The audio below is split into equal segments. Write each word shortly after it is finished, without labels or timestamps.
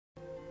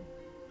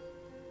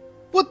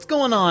What's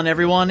going on,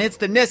 everyone? It's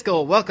the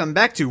Niskel. Welcome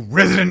back to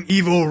Resident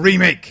Evil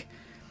Remake.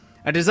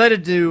 I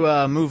decided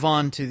to move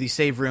on to the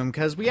save room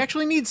because we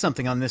actually need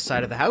something on this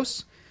side of the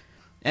house.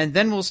 And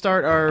then we'll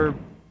start our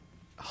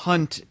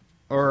hunt,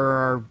 or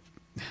our,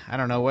 I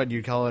don't know what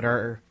you'd call it,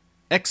 our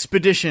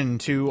expedition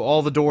to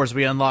all the doors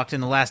we unlocked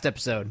in the last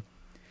episode.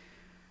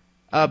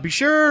 Be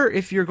sure,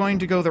 if you're going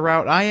to go the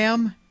route I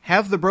am,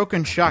 have the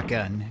broken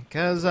shotgun,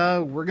 because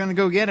we're going to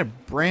go get a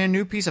brand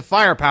new piece of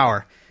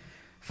firepower.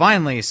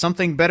 Finally,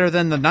 something better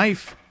than the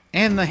knife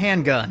and the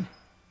handgun.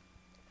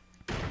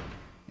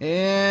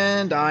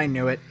 And I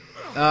knew it.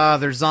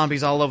 There's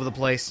zombies all over the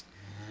place.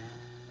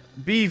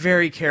 Be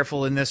very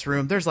careful in this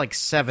room. There's like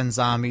 7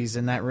 zombies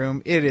in that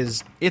room.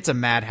 It's a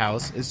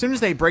madhouse. As soon as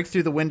they break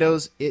through the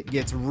windows, it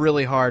gets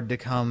really hard to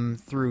come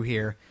through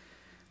here.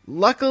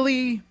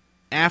 Luckily,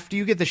 after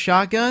you get the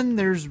shotgun,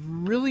 there's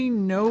really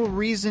no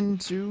reason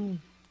to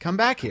come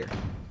back here. There's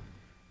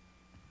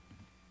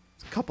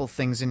a couple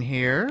things in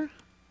here.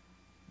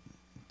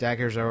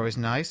 Daggers are always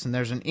nice, and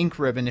there's an ink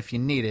ribbon if you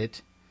need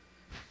it.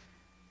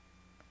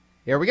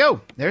 Here we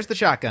go. There's the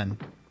shotgun.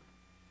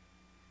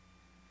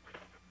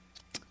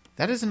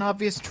 That is an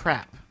obvious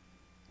trap.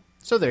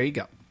 So there you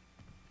go.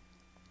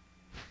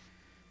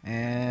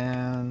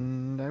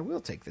 And I will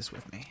take this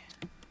with me.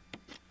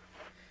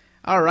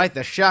 Alright,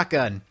 the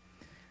shotgun.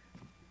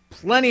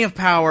 Plenty of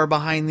power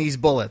behind these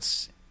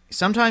bullets.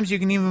 Sometimes you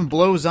can even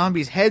blow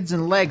zombies' heads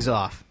and legs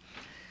off.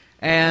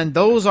 And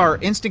those are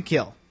instant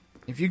kill.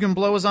 If you can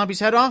blow a zombie's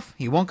head off,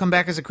 he won't come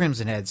back as a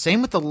Crimson Head.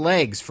 Same with the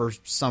legs for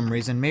some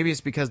reason. Maybe it's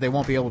because they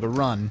won't be able to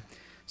run,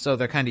 so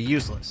they're kind of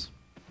useless.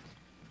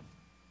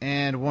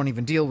 And won't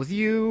even deal with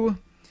you.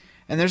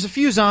 And there's a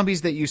few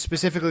zombies that you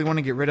specifically want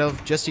to get rid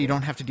of, just so you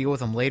don't have to deal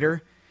with them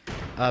later.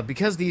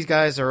 Because these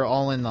guys are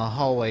all in the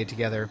hallway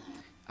together,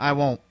 I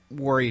won't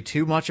worry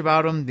too much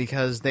about them,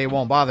 because they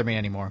won't bother me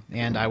anymore.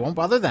 And I won't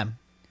bother them.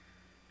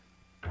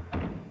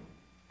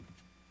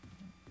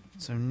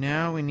 So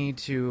now we need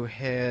to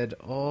head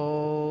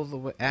all the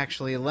way...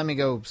 Actually, let me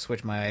go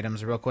switch my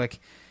items real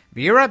quick.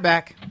 Be right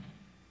back.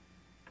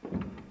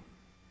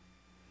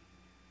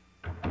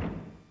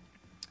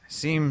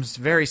 Seems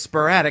very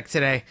sporadic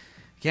today.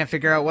 Can't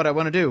figure out what I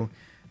want to do.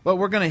 But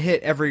we're going to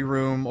hit every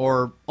room,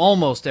 or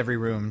almost every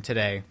room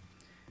today.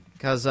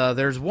 Because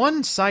there's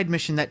one side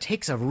mission that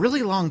takes a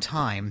really long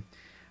time.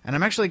 And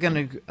I'm actually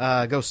going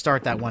to go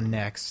start that one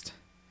next.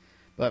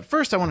 But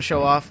first I want to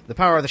show off the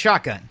power of the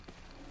shotgun.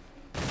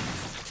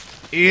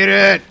 Eat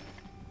it!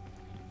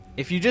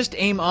 If you just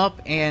aim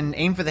up and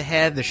aim for the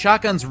head, the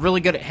shotgun's really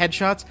good at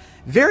headshots,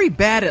 very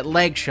bad at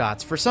leg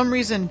shots. For some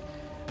reason,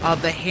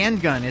 the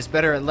handgun is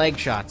better at leg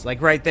shots.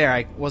 Like right there,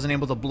 I wasn't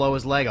able to blow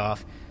his leg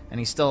off, and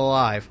he's still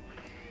alive.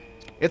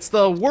 It's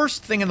the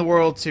worst thing in the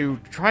world to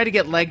try to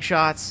get leg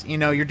shots. You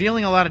know, you're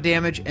dealing a lot of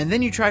damage, and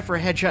then you try for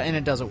a headshot and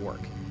it doesn't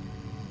work.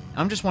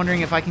 I'm just wondering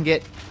if I can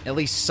get at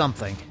least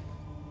something.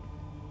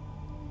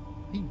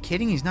 Are you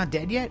kidding? He's not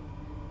dead yet?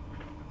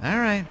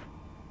 Alright.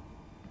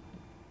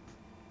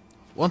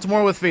 Once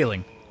more with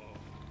feeling.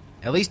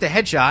 At least a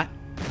headshot.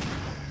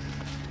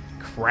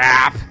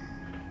 Crap.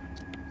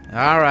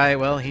 Alright,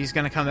 well, he's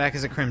gonna come back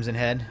as a Crimson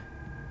Head.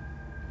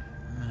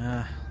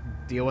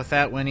 Deal with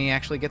that when he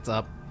actually gets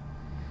up.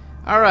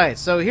 Alright,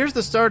 so here's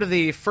the start of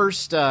the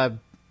first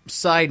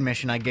side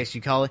mission, I guess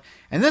you call it.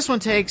 And this one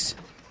takes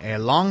a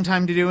long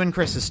time to do in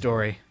Chris's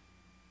story.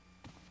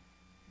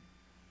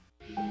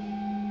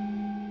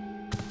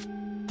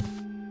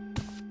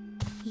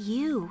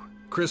 You.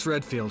 Chris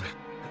Redfield,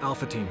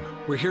 Alpha Team.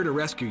 We're here to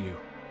rescue you.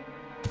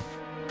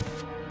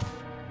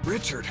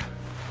 Richard,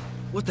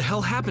 what the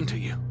hell happened to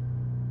you?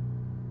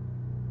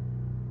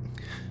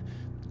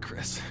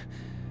 Chris,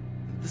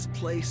 this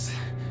place...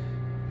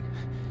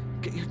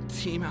 Get your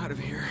team out of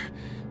here.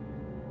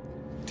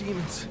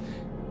 Demons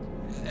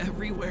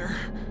everywhere.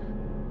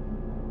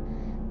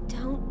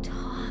 Don't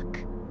talk.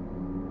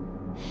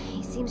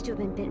 He seems to have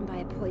been bitten by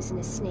a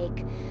poisonous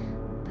snake,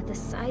 but the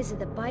size of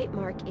the bite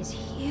mark is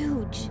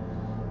huge.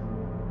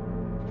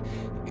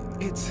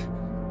 It's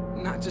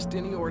not just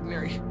any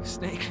ordinary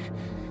snake.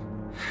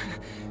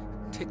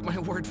 Take my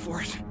word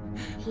for it.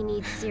 He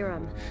needs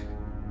serum.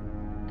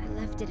 I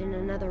left it in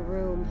another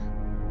room.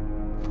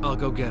 I'll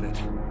go get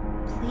it.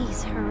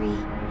 Please hurry.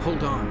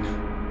 Hold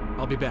on.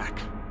 I'll be back.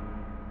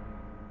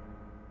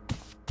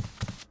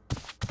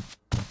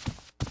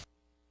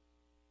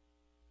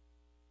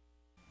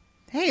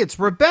 Hey, it's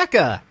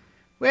Rebecca!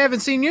 We haven't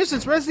seen you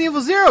since Resident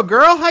Evil 0,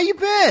 girl! How you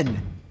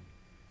been?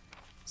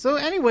 So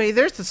anyway,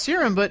 there's the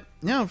serum, but,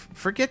 no,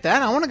 forget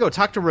that. I want to go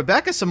talk to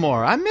Rebecca some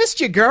more. I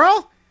missed you,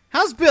 girl!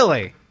 How's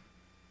Billy?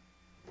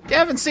 You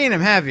haven't seen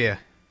him, have you?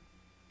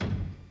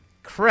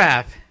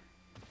 Crap.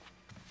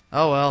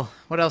 Oh well,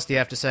 what else do you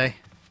have to say?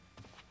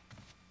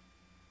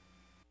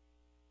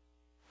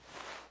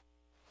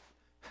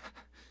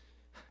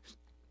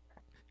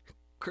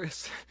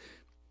 Chris,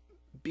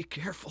 be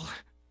careful.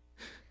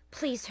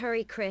 Please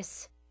hurry,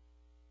 Chris.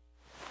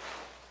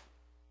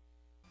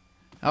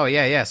 Oh,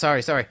 yeah,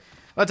 sorry.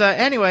 But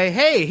anyway,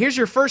 hey, here's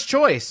your first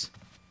choice.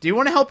 Do you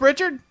want to help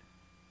Richard?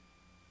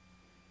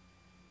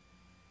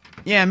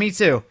 Yeah, me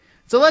too.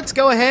 So let's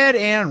go ahead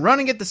and run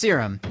and get the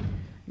serum.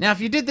 Now, if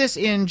you did this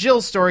in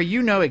Jill's story,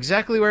 you know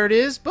exactly where it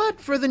is,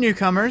 but for the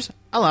newcomers,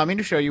 allow me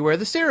to show you where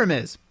the serum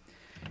is.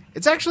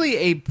 It's actually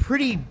a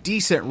pretty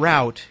decent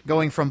route,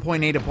 going from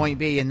point A to point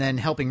B and then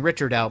helping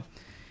Richard out.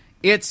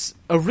 It's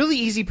a really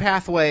easy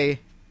pathway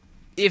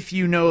if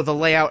you know the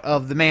layout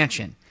of the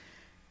mansion.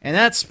 And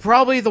that's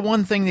probably the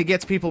one thing that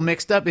gets people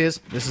mixed up is,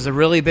 this is a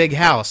really big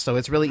house, so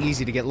it's really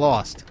easy to get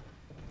lost.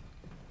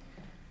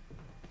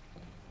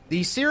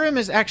 The serum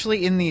is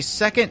actually in the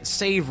second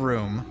save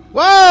room.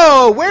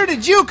 Whoa! Where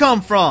did you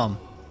come from?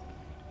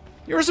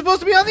 You were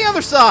supposed to be on the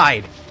other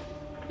side!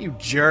 You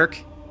jerk.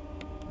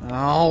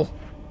 Oh.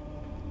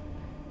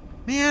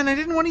 Man, I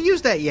didn't want to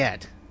use that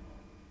yet.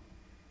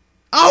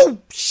 Oh,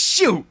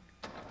 shoot!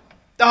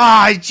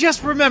 Ah, I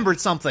just remembered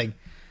something.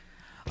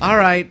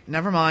 Alright,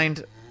 never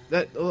mind.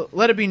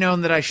 Let it be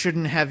known that I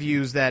shouldn't have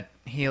used that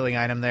healing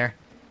item there.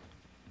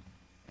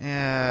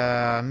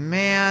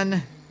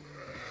 Man.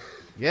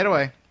 Get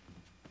away.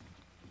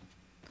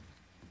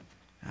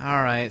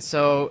 Alright,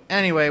 so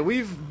anyway,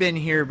 we've been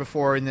here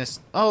before in this...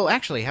 Oh,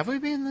 actually, have we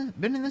been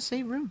in this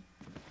save room?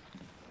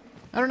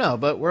 I don't know,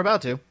 but we're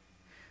about to.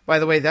 By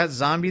the way, that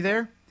zombie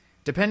there,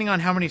 depending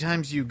on how many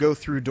times you go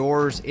through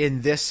doors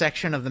in this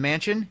section of the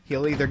mansion,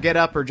 he'll either get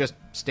up or just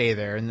stay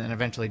there and then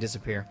eventually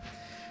disappear.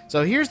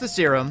 So here's the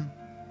serum,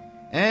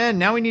 and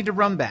now we need to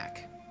run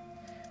back.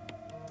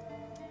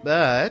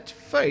 But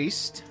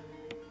first,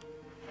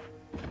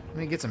 let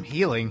me get some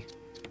healing.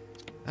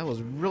 That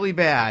was really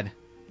bad.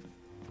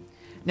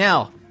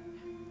 Now,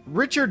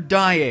 Richard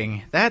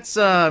dying, that's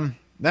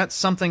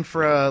something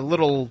for a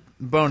little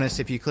bonus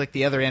if you click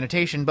the other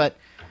annotation, but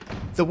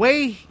the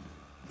way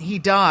he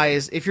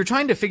dies, if you're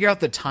trying to figure out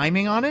the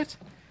timing on it,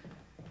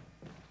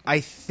 I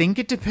think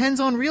it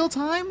depends on real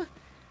time,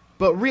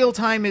 but real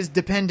time is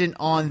dependent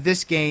on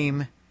this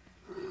game.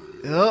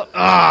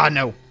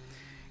 No.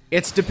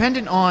 It's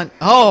dependent on...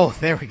 Oh,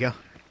 there we go.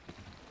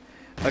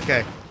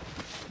 Okay.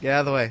 Get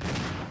out of the way.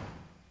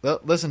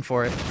 Listen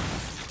for it.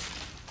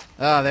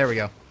 There we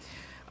go.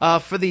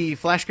 For the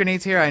flash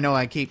grenades here, I know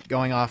I keep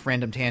going off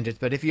random tangents,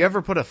 but if you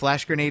ever put a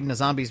flash grenade in a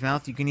zombie's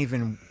mouth, you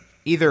can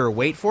either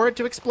wait for it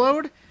to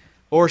explode,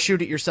 or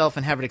shoot it yourself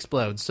and have it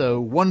explode.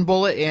 So, one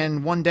bullet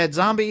in one dead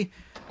zombie,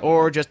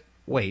 or just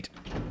wait.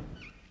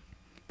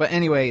 But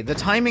anyway, the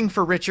timing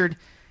for Richard,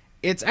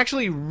 it's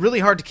actually really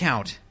hard to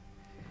count.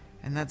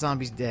 And that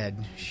zombie's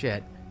dead.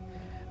 Shit.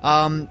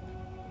 The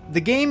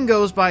game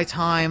goes by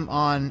time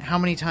on how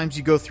many times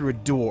you go through a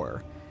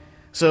door.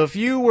 So if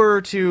you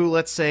were to,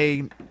 let's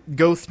say,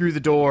 go through the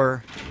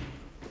door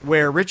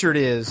where Richard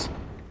is,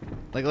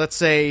 like, let's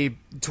say,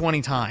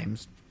 20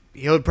 times,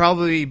 he would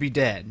probably be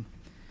dead.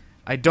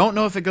 I don't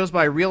know if it goes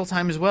by real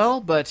time as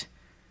well, but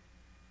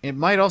it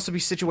might also be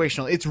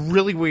situational. It's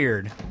really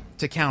weird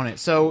to count it.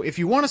 So if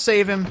you want to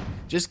save him,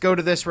 just go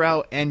to this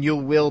route and you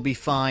will be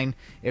fine.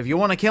 If you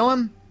want to kill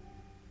him,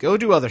 go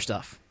do other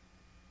stuff.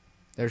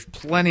 There's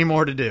plenty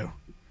more to do.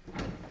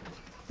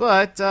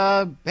 But,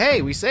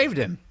 hey, we saved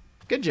him.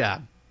 Good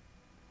job.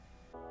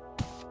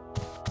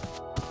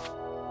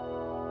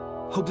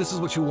 Hope this is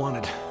what you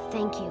wanted.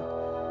 Thank you.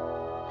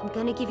 I'm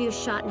gonna give you a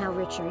shot now,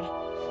 Richard.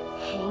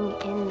 Hang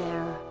in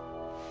there.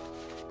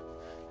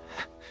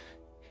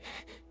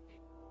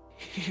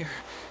 Here.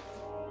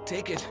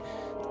 Take it.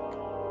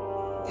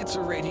 It's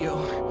a radio.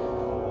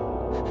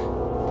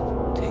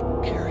 Take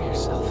care of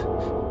yourself,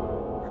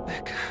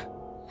 Rebecca.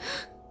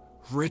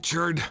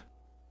 Richard.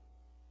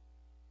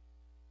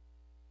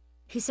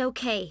 He's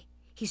okay.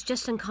 He's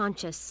just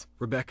unconscious.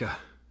 Rebecca,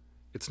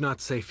 it's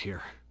not safe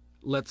here.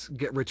 Let's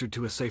get Richard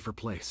to a safer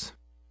place.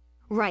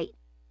 Right.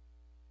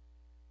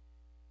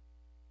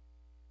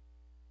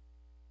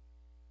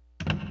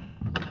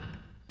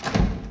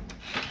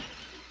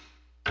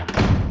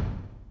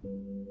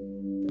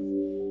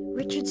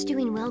 Richard's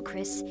doing well,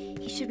 Chris.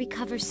 He should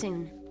recover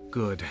soon.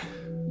 Good.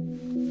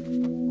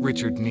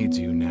 Richard needs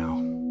you now.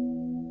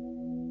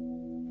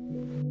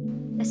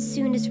 As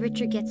soon as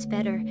Richard gets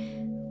better,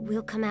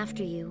 we'll come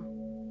after you.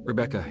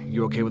 Rebecca,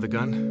 you okay with a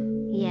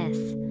gun? Yes.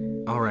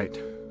 All right.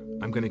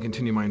 I'm going to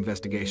continue my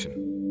investigation.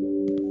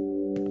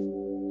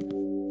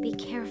 Be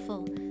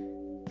careful.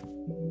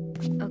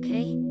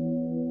 Okay?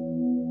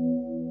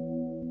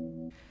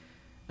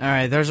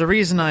 Alright, there's a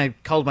reason I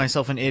called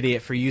myself an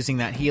idiot for using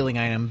that healing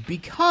item,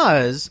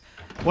 because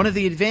one of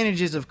the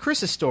advantages of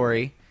Chris's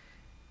story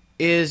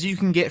is you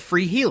can get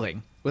free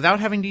healing without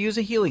having to use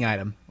a healing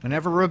item.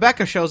 Whenever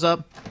Rebecca shows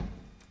up,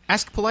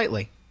 ask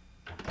politely.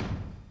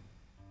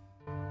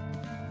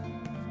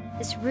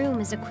 This room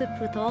is equipped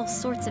with all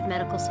sorts of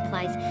medical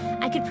supplies.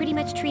 I could pretty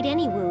much treat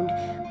any wound.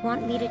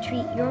 Want me to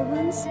treat your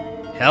wounds?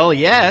 Hell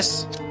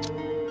yes!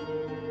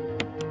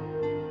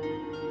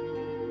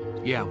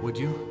 Yeah, would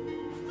you?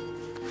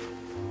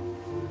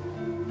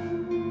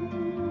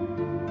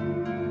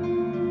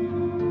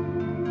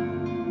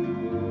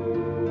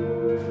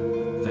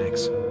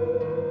 Thanks.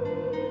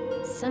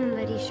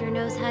 Somebody sure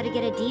knows how to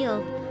get a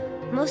deal.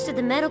 Most of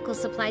the medical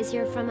supplies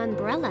here are from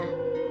Umbrella.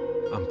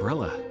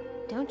 Umbrella?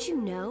 Don't you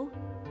know?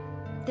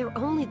 They're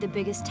only the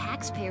biggest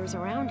taxpayers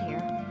around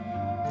here.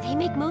 They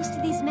make most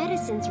of these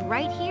medicines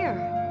right here,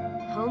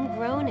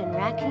 homegrown in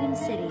Raccoon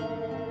City.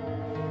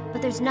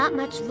 But there's not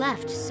much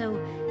left, so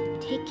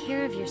take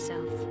care of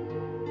yourself.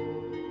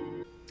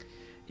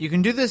 You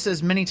can do this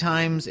as many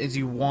times as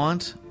you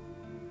want,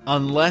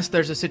 unless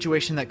there's a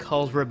situation that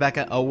calls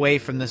Rebecca away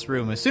from this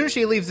room. As soon as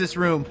she leaves this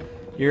room,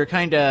 you're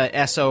kinda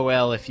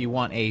SOL if you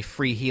want a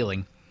free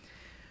healing.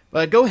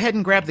 But go ahead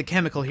and grab the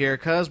chemical here,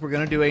 because we're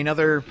going to do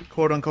another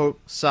quote-unquote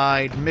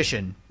side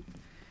mission.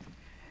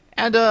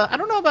 And I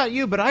don't know about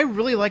you, but I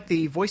really like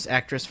the voice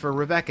actress for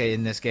Rebecca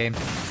in this game.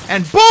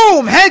 And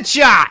boom!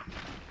 Headshot!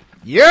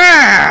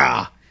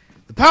 Yeah!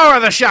 The power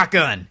of the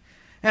shotgun!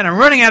 And I'm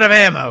running out of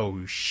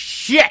ammo!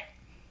 Shit!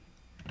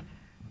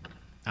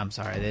 I'm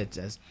sorry, it's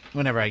just,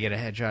 whenever I get a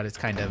headshot, it's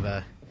kind of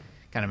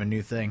a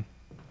new thing.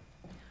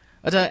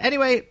 But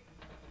anyway...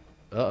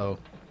 Uh-oh.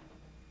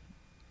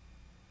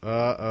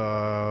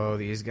 Uh-oh,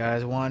 these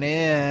guys want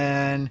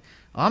in.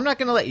 I'm not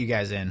going to let you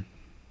guys in.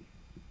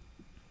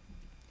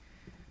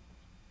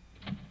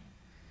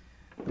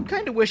 I'm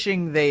kind of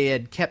wishing they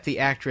had kept the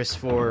actress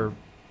for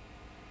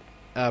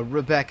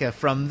Rebecca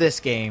from this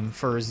game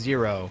for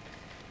Zero,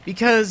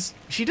 because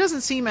she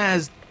doesn't seem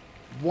as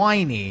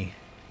whiny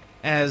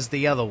as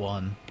the other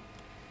one.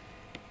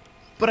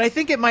 But I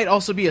think it might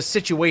also be a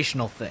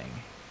situational thing.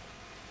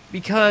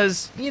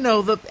 Because, you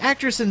know, the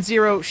actress in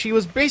Zero, she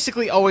was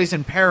basically always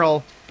in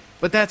peril,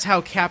 but that's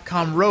how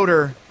Capcom wrote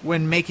her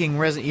when making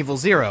Resident Evil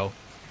Zero.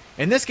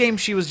 In this game,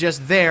 she was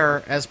just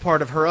there as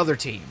part of her other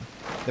team,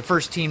 the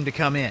first team to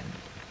come in.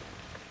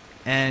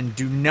 And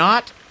do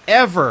not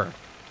ever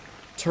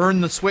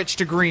turn the switch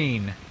to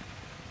green,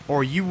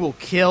 or you will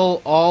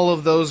kill all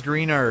of those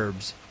green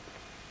herbs.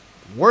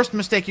 Worst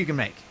mistake you can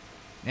make.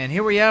 And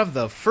here we have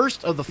the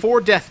first of the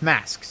 4 death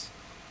masks.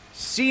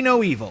 See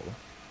no evil.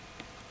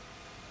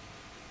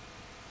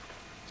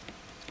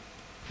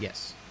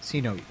 Yes,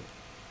 see no evil.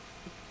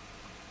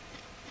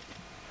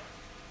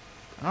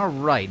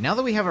 Alright, now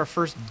that we have our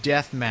first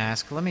death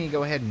mask, let me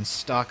go ahead and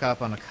stock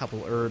up on a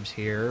couple herbs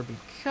here,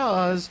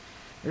 because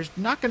there's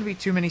not going to be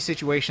too many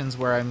situations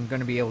where I'm going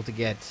to be able to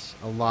get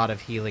a lot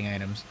of healing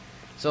items.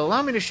 So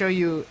allow me to show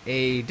you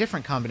a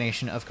different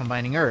combination of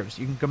combining herbs.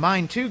 You can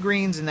combine 2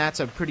 greens, and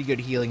that's a pretty good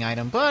healing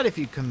item, but if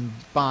you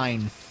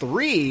combine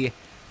 3,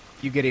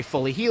 you get a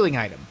fully healing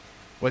item,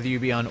 whether you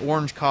be on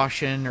Orange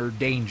Caution or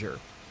Danger.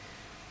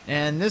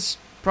 And this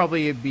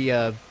probably would be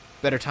a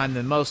better time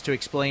than most to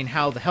explain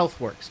how the health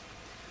works.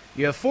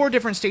 You have 4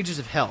 different stages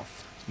of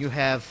health. You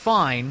have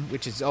Fine,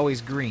 which is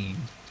always green,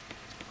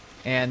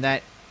 and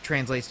that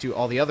translates to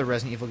all the other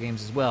Resident Evil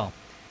games as well.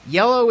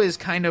 Yellow is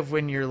kind of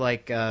when you're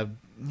like,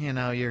 you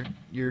know,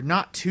 you're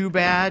not too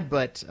bad,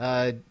 but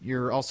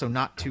you're also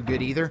not too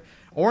good either.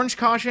 Orange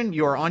Caution,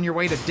 you are on your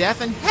way to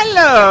death, and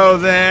hello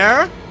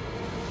there!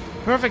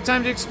 Perfect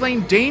time to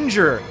explain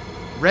Danger.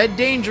 Red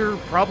Danger,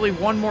 probably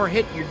one more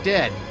hit, you're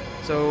dead.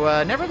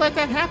 So never let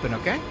that happen,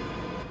 okay?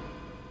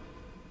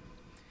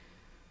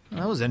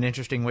 That was an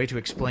interesting way to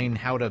explain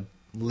how to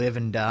live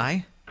and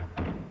die.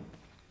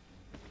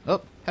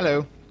 Oh,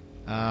 hello.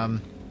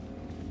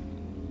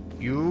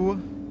 You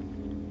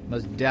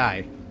must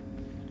die.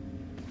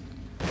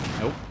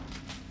 Nope.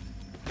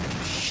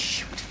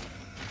 Shoot.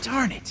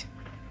 Darn it.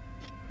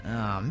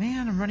 Oh,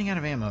 man, I'm running out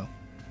of ammo.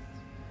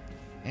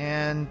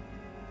 And...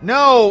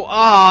 No!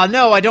 Ah,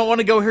 no, I don't want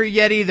to go here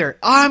yet either.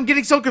 Ah, I'm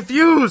getting so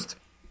confused!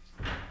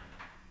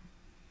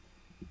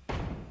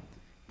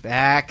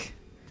 Back.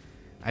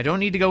 I don't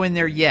need to go in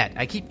there yet.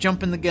 I keep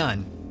jumping the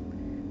gun.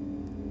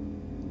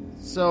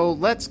 So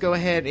let's go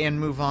ahead and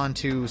move on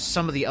to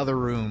some of the other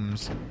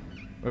rooms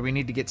where we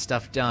need to get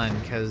stuff done,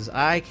 because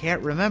I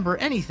can't remember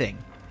anything.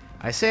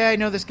 I say I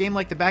know this game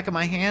like the back of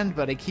my hand,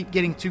 but I keep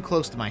getting too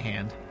close to my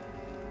hand.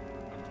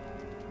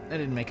 That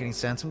didn't make any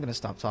sense. I'm going to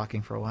stop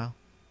talking for a while.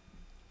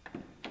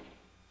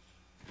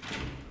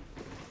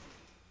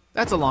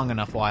 That's a long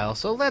enough while,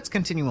 so let's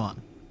continue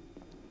on.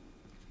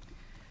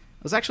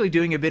 I was actually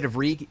doing a bit of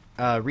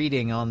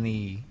reading on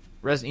the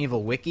Resident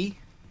Evil wiki,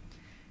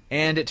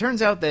 and it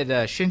turns out that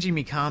Shinji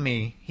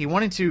Mikami, he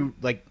wanted to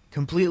like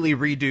completely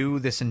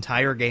redo this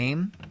entire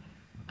game,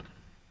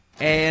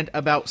 and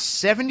about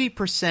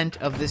 70%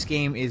 of this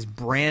game is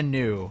brand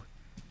new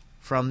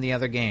from the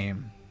other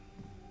game.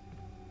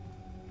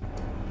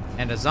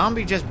 And a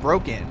zombie just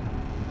broke in.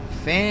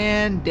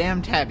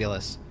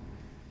 Fan-damn-tabulous.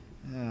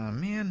 Oh,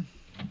 man.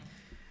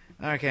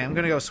 Okay, I'm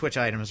gonna go switch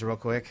items real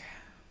quick.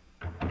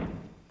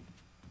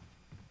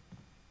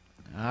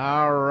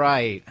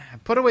 Alright. I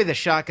put away the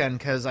shotgun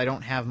because I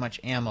don't have much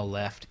ammo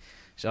left.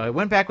 So I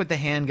went back with the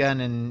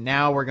handgun, and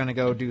now we're gonna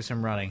go do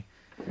some running.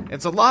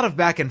 It's a lot of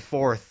back and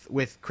forth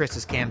with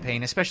Chris's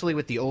campaign, especially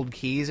with the old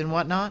keys and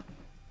whatnot.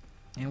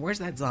 And where's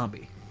that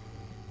zombie?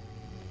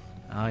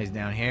 Oh, he's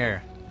down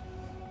here.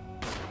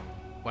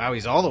 Wow,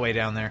 he's all the way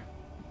down there.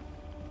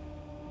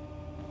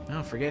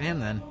 Oh, forget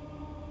him then.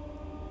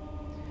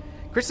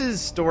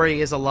 Chris's story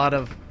is a lot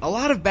of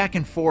back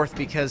and forth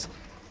because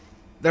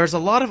there's a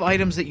lot of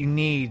items that you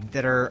need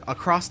that are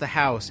across the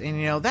house, and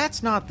you know,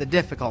 that's not the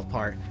difficult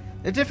part.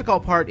 The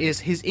difficult part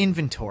is his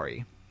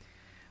inventory.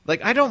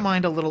 Like, I don't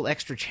mind a little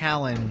extra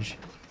challenge,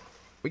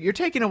 but you're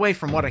taking away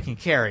from what I can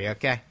carry,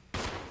 okay?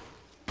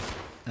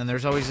 And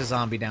there's always a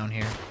zombie down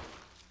here.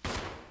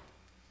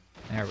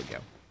 There we go.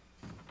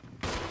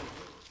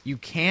 You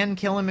can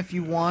kill him if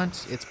you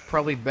want. It's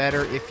probably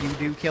better if you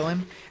do kill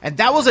him. And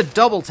that was a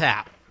double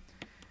tap.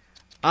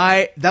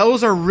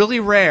 Those are really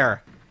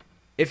rare.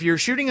 If you're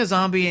shooting a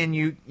zombie and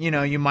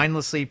you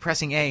mindlessly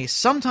pressing A,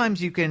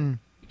 sometimes you can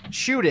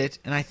shoot it,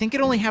 and I think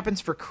it only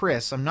happens for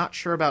Chris. I'm not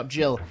sure about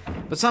Jill,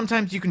 but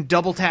sometimes you can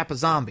double tap a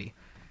zombie.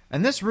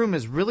 And this room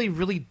is really,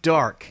 really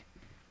dark.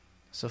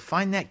 So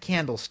find that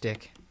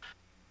candlestick.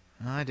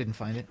 I didn't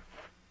find it.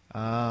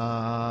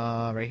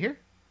 Right here?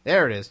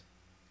 There it is.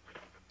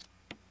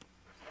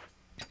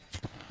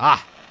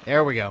 Ah,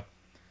 there we go.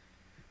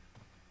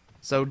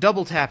 So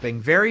double tapping,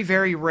 very,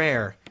 very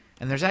rare.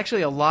 And there's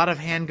actually a lot of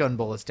handgun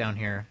bullets down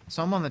here.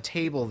 Some on the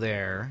table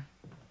there.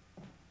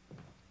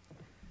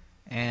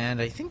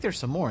 And I think there's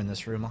some more in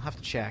this room. I'll have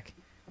to check.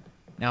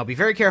 Now, be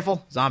very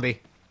careful.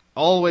 Zombie.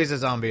 Always a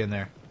zombie in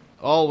there.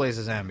 Always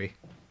a zombie.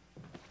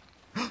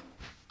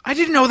 I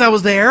didn't know that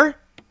was there!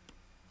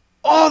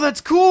 Oh,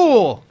 that's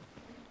cool!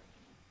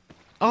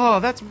 Oh,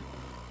 that's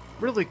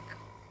really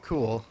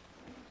cool.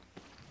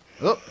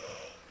 Oh,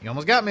 you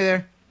almost got me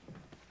there.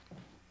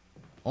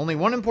 Only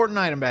one important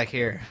item back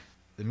here.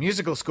 The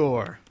musical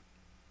score.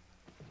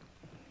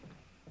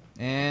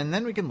 And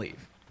then we can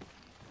leave.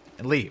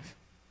 Leave.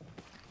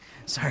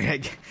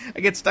 Sorry, I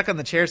get stuck on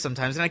the chair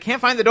sometimes, and I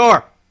can't find the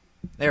door!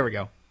 There we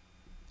go.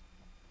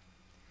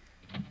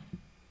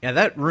 Yeah,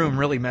 that room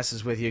really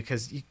messes with you,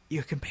 because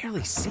you can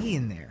barely see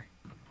in there.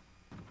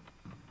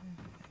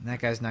 And that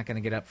guy's not going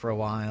to get up for a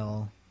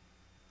while.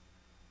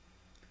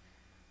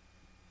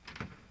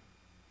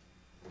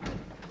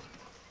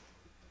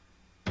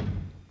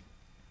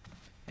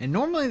 And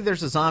normally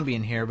there's a zombie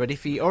in here, but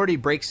if he already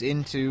breaks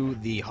into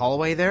the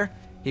hallway there,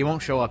 he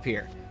won't show up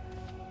here.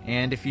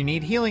 And if you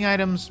need healing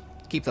items,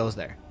 keep those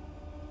there.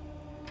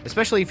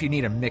 Especially if you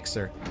need a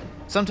mixer.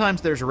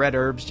 Sometimes there's red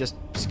herbs just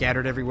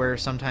scattered everywhere.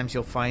 Sometimes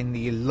you'll find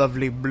the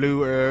lovely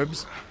blue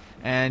herbs,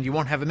 and you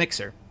won't have a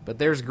mixer. But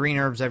there's green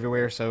herbs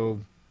everywhere, so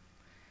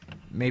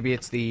maybe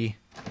it's the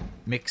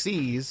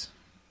mixies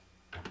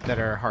that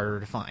are harder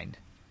to find.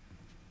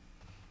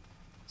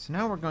 So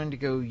now we're going to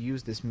go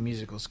use this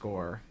musical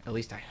score, at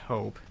least I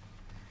hope.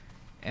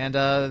 And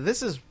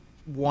this is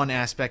one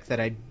aspect that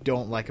I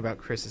don't like about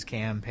Chris's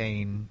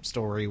campaign,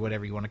 story,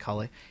 whatever you want to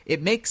call it.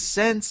 It makes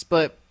sense,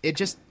 but it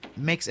just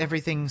makes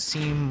everything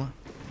seem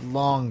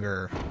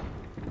longer.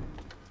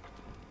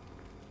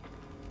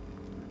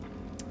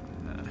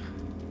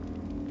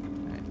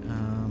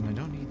 I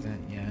don't need that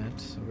yet,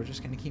 so we're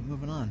just going to keep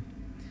moving on.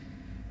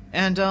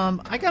 And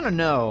I gotta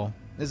know,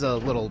 this is a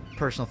little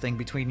personal thing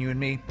between you and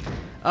me.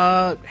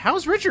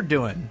 How's Richard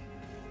doing?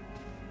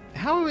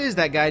 How is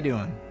that guy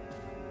doing?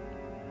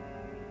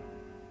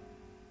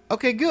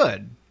 Okay,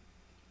 good.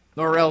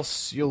 Or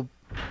else you'll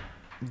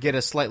get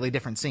a slightly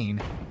different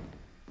scene.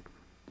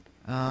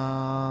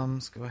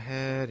 Let's go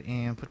ahead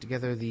and put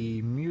together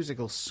the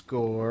musical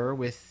score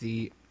with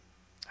the...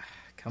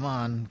 Come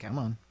on, come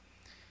on.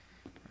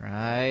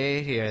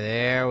 Right here.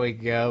 There we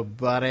go,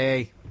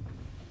 buddy.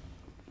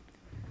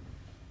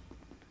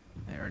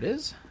 There it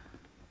is.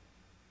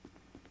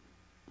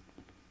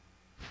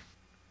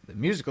 The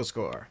musical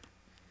score.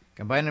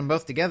 Combine them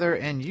both together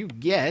and you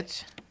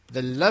get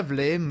the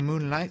lovely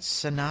Moonlight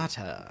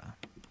Sonata.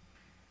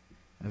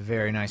 A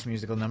very nice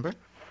musical number.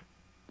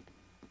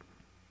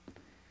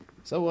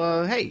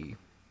 So, hey,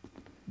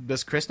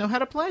 does Chris know how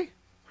to play?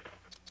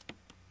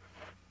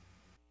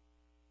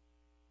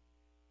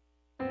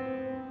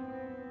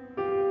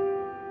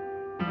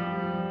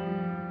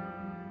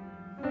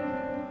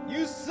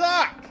 You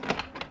suck!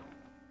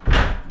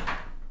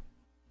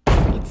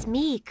 It's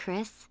me,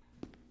 Chris.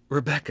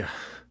 Rebecca.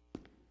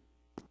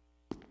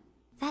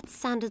 That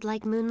sounded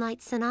like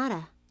Moonlight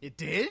Sonata. It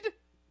did?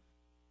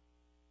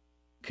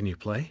 Can you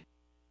play?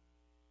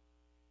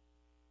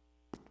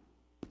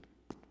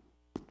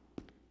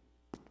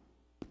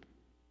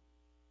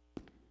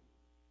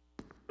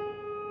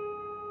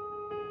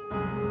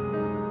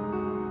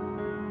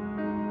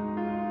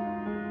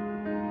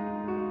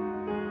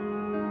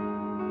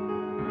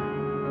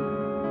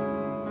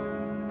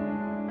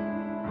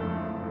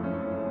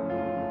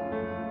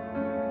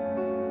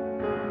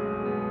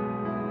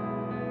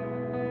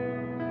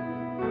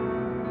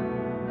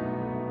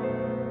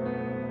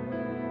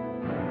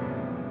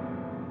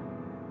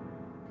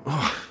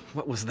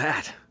 What was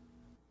that?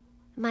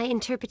 My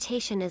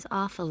interpretation is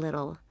off a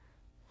little.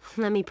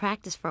 Let me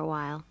practice for a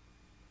while.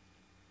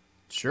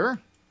 Sure.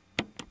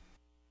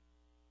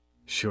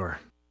 Sure.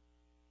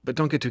 But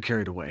don't get too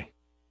carried away.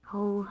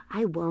 Oh,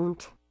 I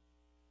won't.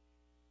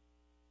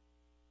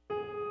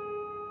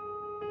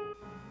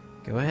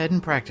 Go ahead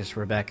and practice,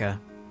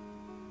 Rebecca.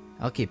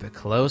 I'll keep a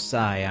close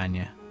eye on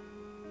you.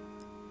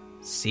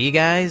 See you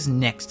guys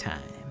next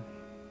time.